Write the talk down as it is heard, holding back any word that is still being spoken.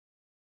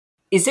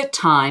Is it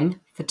time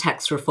for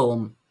tax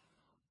reform?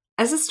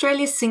 As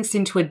Australia sinks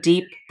into a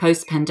deep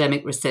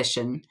post-pandemic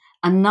recession,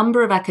 a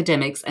number of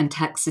academics and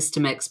tax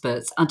system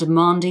experts are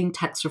demanding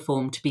tax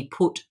reform to be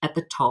put at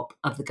the top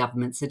of the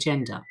government's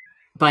agenda.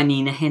 By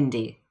Nina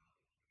Hendy.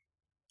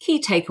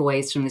 Key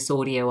takeaways from this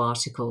audio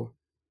article.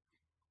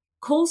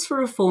 Calls for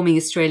reforming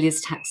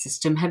Australia's tax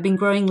system have been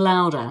growing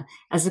louder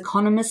as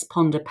economists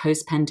ponder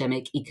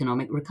post-pandemic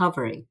economic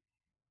recovery.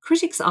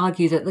 Critics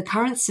argue that the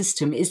current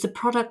system is the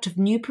product of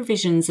new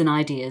provisions and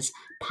ideas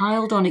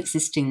piled on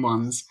existing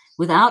ones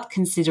without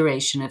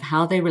consideration of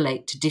how they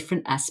relate to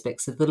different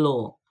aspects of the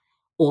law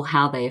or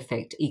how they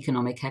affect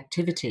economic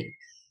activity.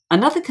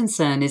 Another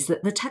concern is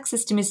that the tax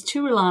system is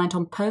too reliant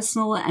on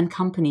personal and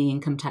company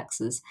income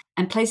taxes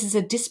and places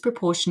a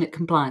disproportionate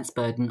compliance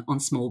burden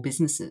on small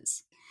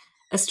businesses.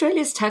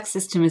 Australia's tax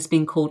system has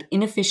been called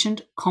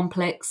inefficient,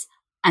 complex,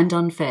 and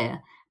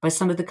unfair by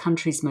some of the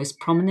country's most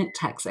prominent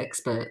tax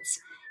experts,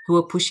 who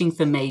are pushing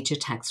for major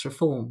tax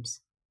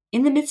reforms.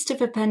 In the midst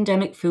of a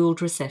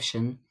pandemic-fueled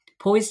recession,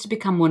 poised to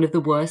become one of the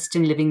worst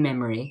in living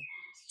memory,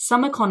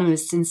 some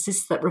economists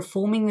insist that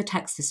reforming the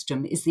tax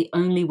system is the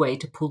only way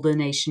to pull the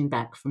nation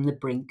back from the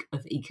brink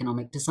of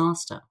economic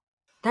disaster.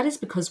 That is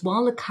because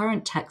while the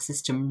current tax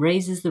system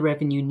raises the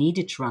revenue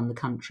needed to run the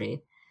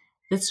country,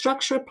 the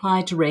structure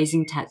applied to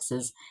raising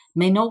taxes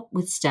may not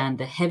withstand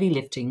the heavy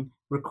lifting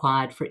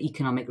required for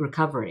economic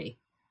recovery,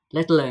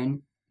 let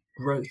alone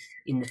growth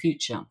in the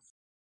future.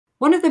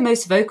 One of the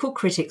most vocal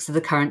critics of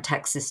the current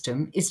tax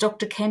system is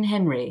Dr. Ken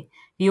Henry,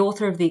 the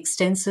author of the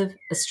extensive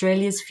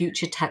Australia's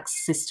Future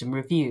Tax System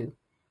Review,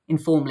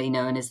 informally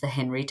known as the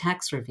Henry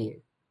Tax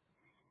Review.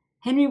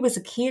 Henry was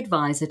a key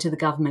advisor to the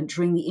government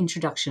during the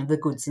introduction of the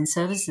Goods and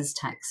Services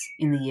Tax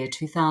in the year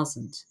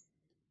 2000.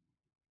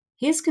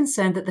 He is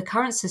concerned that the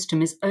current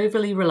system is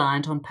overly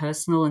reliant on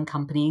personal and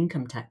company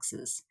income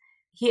taxes.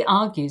 He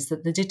argues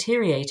that the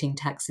deteriorating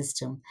tax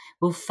system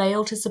will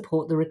fail to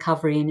support the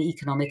recovery in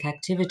economic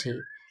activity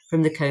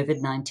from the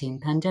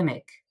COVID-19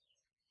 pandemic.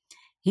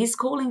 He's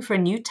calling for a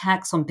new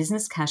tax on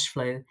business cash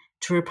flow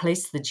to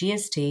replace the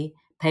GST,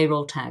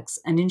 payroll tax,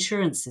 and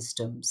insurance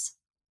systems.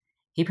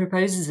 He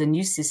proposes a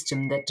new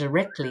system that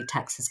directly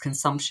taxes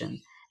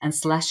consumption and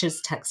slashes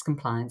tax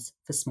compliance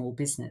for small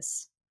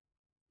business.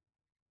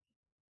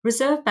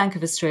 Reserve Bank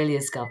of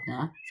Australia's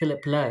Governor,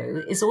 Philip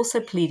Lowe, is also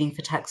pleading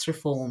for tax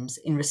reforms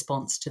in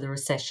response to the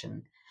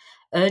recession,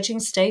 urging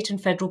state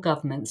and federal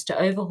governments to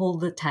overhaul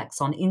the tax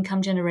on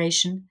income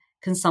generation,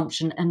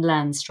 consumption, and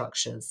land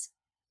structures.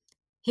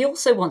 He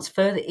also wants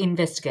further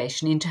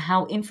investigation into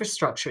how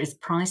infrastructure is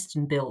priced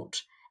and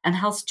built, and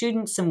how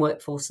students and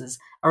workforces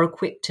are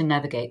equipped to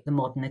navigate the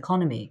modern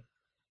economy.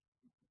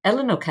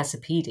 Eleanor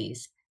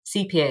Cassipides,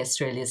 CPA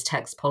Australia's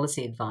tax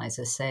policy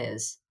advisor,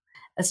 says,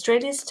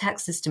 Australia's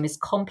tax system is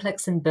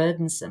complex and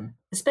burdensome,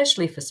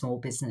 especially for small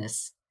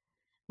business.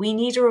 We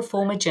need a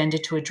reform agenda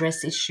to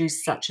address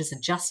issues such as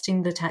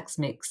adjusting the tax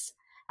mix,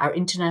 our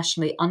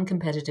internationally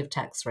uncompetitive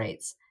tax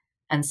rates,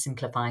 and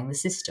simplifying the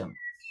system.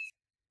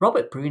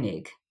 Robert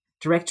Brunig,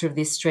 director of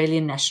the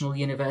Australian National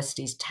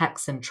University's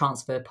Tax and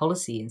Transfer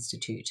Policy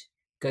Institute,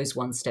 goes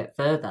one step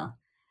further,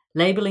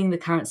 labelling the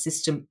current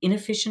system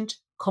inefficient,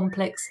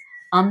 complex,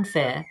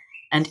 unfair,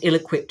 and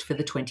ill-equipped for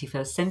the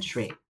 21st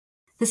century.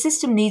 The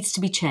system needs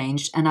to be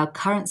changed, and our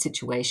current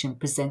situation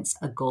presents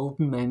a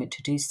golden moment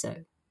to do so.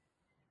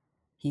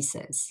 He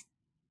says,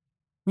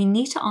 we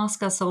need to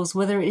ask ourselves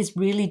whether it is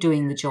really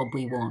doing the job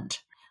we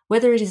want,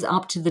 whether it is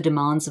up to the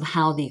demands of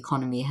how the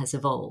economy has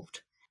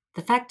evolved.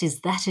 The fact is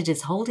that it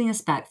is holding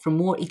us back from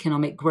more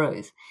economic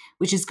growth,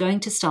 which is going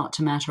to start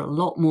to matter a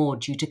lot more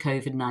due to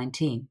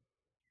COVID-19.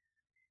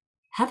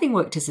 Having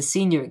worked as a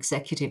senior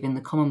executive in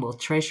the Commonwealth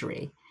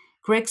Treasury,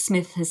 Greg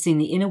Smith has seen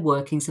the inner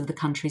workings of the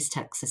country's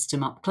tax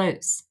system up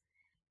close.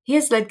 He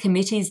has led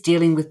committees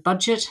dealing with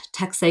budget,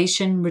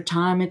 taxation,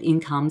 retirement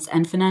incomes,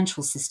 and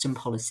financial system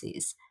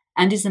policies,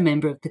 and is a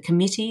member of the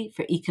Committee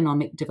for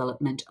Economic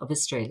Development of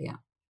Australia.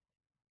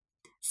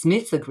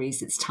 Smith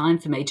agrees it's time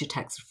for major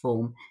tax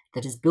reform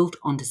that is built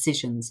on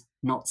decisions,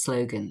 not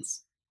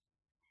slogans.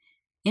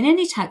 In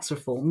any tax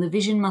reform, the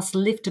vision must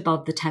lift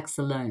above the tax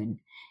alone.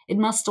 It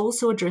must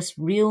also address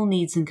real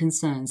needs and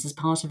concerns as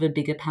part of a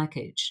bigger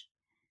package.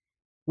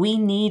 We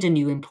need a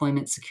new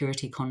employment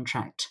security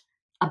contract,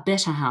 a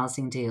better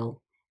housing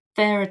deal,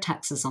 fairer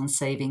taxes on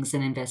savings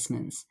and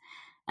investments,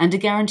 and a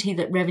guarantee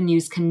that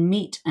revenues can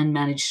meet and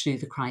manage through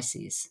the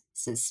crises,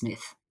 says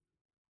Smith.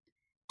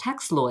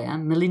 Tax lawyer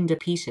Melinda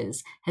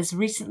Peters has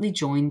recently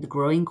joined the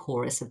growing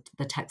chorus of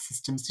the tax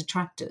system's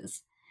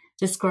detractors,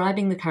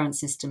 describing the current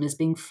system as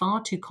being far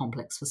too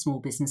complex for small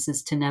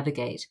businesses to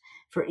navigate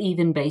for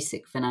even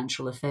basic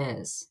financial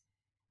affairs.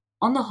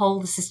 On the whole,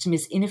 the system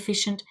is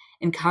inefficient,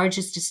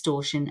 encourages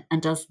distortion,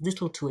 and does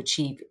little to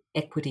achieve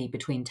equity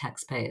between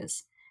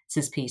taxpayers,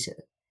 says Peter,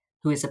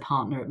 who is a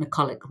partner at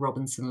McCulloch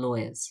Robinson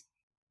Lawyers.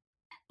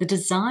 The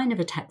design of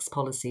a tax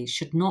policy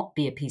should not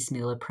be a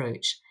piecemeal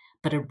approach,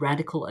 but a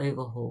radical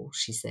overhaul,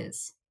 she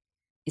says.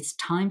 It's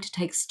time to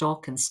take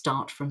stock and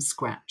start from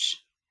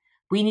scratch.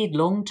 We need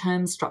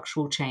long-term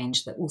structural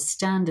change that will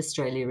stand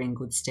Australia in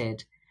good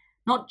stead,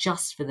 not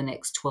just for the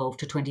next 12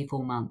 to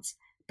 24 months,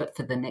 but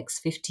for the next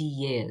 50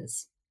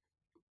 years.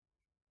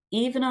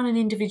 Even on an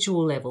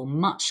individual level,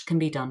 much can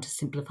be done to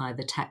simplify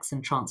the tax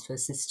and transfer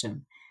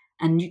system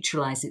and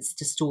neutralise its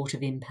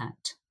distortive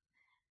impact.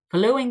 For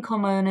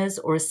low-income earners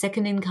or a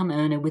second income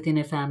earner within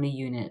a family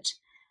unit,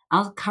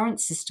 our current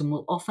system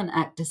will often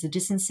act as a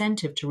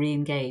disincentive to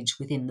re-engage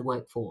within the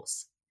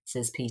workforce,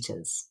 says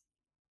Peters.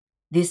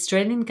 The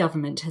Australian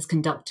government has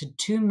conducted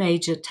 2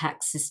 major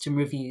tax system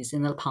reviews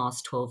in the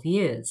past 12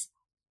 years,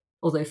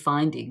 although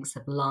findings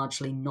have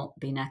largely not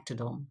been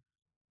acted on.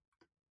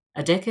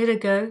 A decade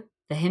ago,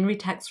 the Henry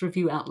Tax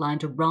Review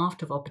outlined a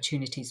raft of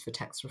opportunities for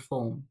tax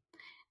reform,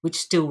 which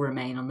still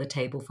remain on the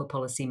table for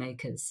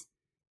policymakers.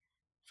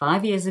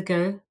 5 years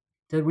ago,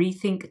 the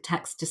Rethink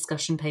Tax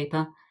discussion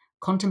paper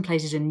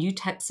contemplated a new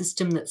tax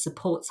system that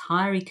supports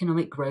higher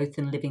economic growth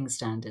and living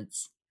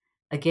standards.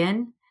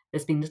 Again,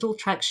 there's been little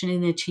traction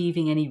in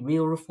achieving any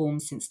real reform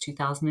since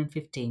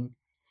 2015,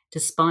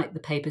 despite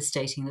the paper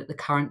stating that the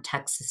current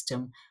tax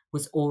system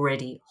was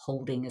already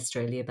holding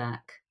Australia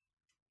back.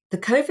 The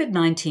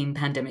COVID-19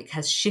 pandemic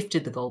has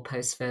shifted the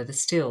goalposts further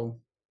still.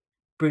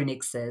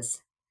 Brunig says,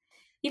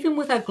 even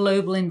with our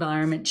global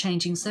environment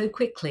changing so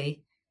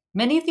quickly,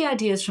 many of the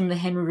ideas from the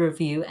Henry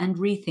Review and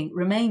Rethink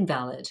remain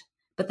valid,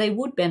 but they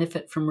would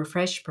benefit from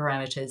refreshed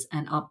parameters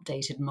and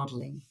updated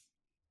modelling.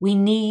 We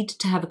need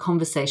to have a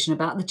conversation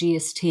about the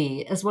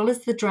GST as well as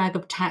the drag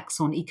of tax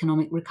on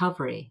economic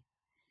recovery.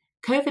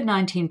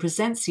 COVID-19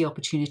 presents the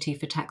opportunity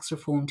for tax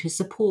reform to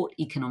support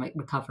economic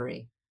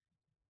recovery.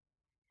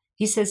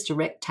 He says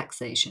direct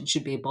taxation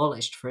should be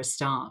abolished for a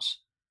start.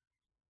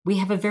 We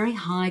have a very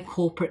high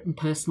corporate and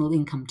personal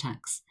income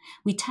tax.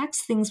 We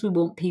tax things we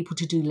want people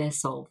to do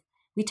less of.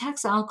 We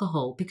tax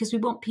alcohol because we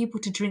want people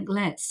to drink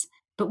less,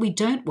 but we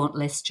don't want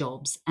less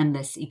jobs and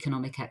less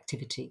economic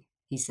activity,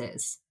 he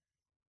says.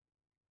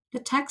 The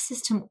tax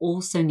system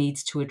also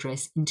needs to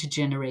address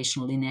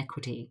intergenerational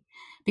inequity,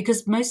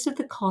 because most of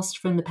the cost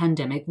from the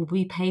pandemic will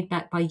be paid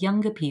back by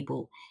younger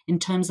people in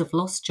terms of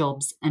lost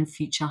jobs and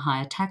future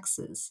higher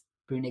taxes,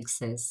 Brunig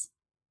says.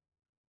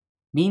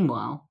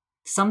 Meanwhile,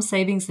 some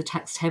savings are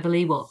taxed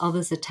heavily while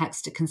others are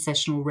taxed at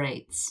concessional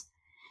rates.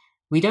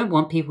 We don't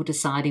want people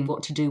deciding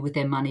what to do with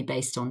their money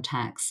based on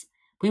tax.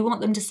 We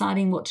want them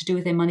deciding what to do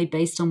with their money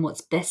based on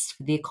what's best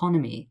for the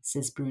economy,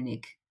 says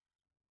Brunig.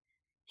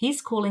 He's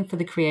calling for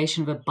the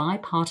creation of a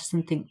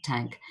bipartisan think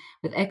tank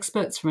with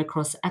experts from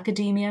across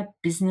academia,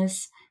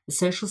 business, the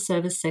social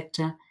service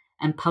sector,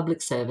 and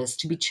public service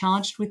to be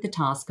charged with the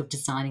task of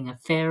designing a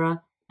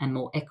fairer and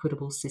more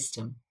equitable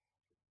system.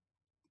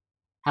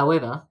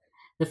 However,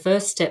 the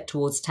first step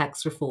towards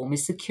tax reform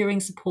is securing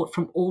support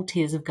from all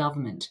tiers of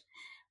government,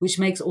 which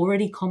makes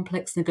already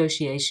complex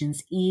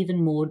negotiations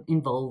even more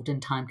involved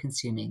and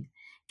time-consuming,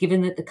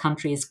 given that the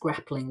country is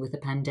grappling with a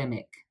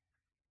pandemic.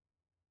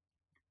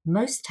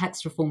 Most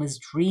tax reformers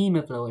dream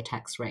of lower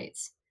tax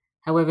rates.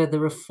 However, the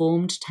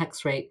reformed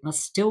tax rate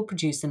must still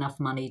produce enough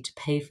money to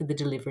pay for the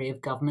delivery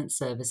of government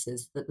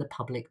services that the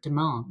public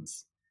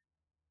demands.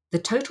 The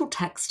total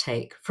tax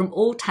take from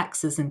all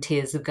taxes and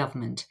tiers of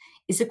government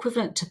is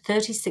equivalent to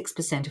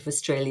 36% of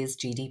Australia's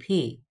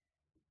GDP.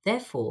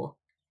 Therefore,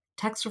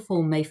 tax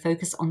reform may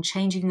focus on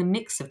changing the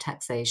mix of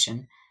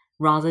taxation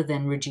rather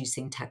than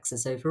reducing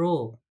taxes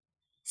overall.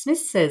 Smith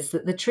says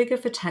that the trigger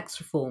for tax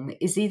reform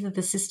is either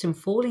the system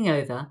falling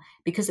over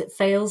because it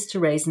fails to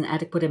raise an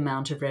adequate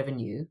amount of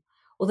revenue,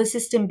 or the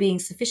system being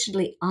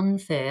sufficiently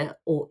unfair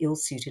or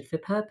ill-suited for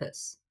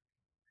purpose.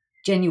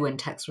 Genuine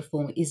tax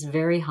reform is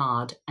very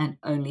hard and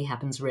only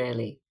happens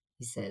rarely,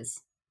 he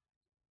says.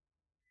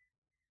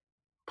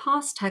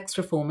 Past tax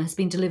reform has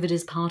been delivered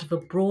as part of a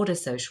broader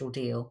social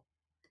deal.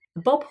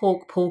 The Bob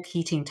Hawke, Paul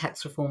Keating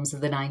tax reforms of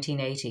the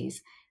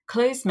 1980s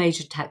closed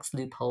major tax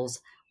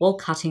loopholes while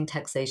cutting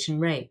taxation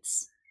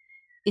rates.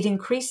 It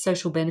increased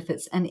social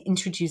benefits and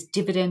introduced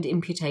dividend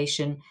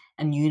imputation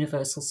and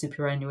universal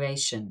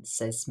superannuation,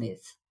 says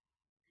Smith.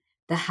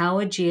 The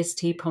Howard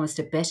GST promised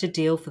a better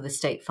deal for the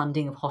state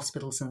funding of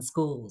hospitals and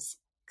schools,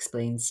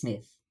 explains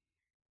Smith.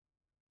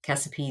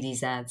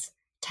 Cassipides adds,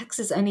 tax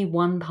is only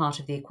one part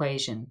of the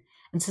equation,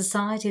 and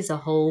society as a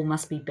whole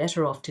must be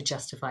better off to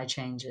justify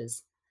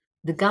changes.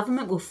 The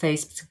government will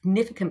face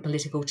significant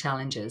political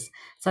challenges,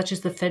 such as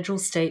the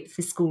federal-state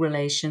fiscal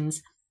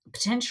relations,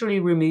 potentially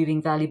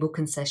removing valuable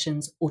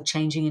concessions or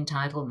changing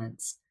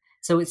entitlements.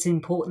 So it's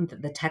important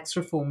that the tax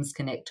reforms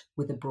connect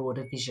with a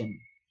broader vision.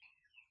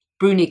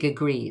 Brunig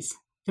agrees.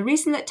 The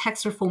reason that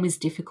tax reform is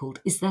difficult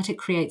is that it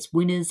creates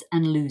winners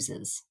and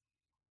losers.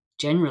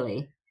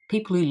 Generally,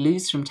 people who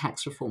lose from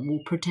tax reform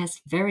will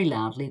protest very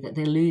loudly that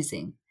they're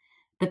losing,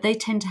 but they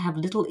tend to have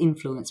little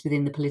influence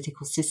within the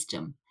political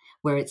system,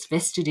 where it's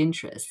vested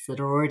interests that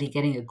are already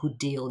getting a good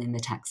deal in the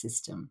tax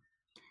system.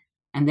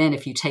 And then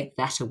if you take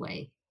that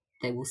away,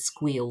 they will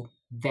squeal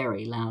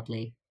very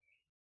loudly.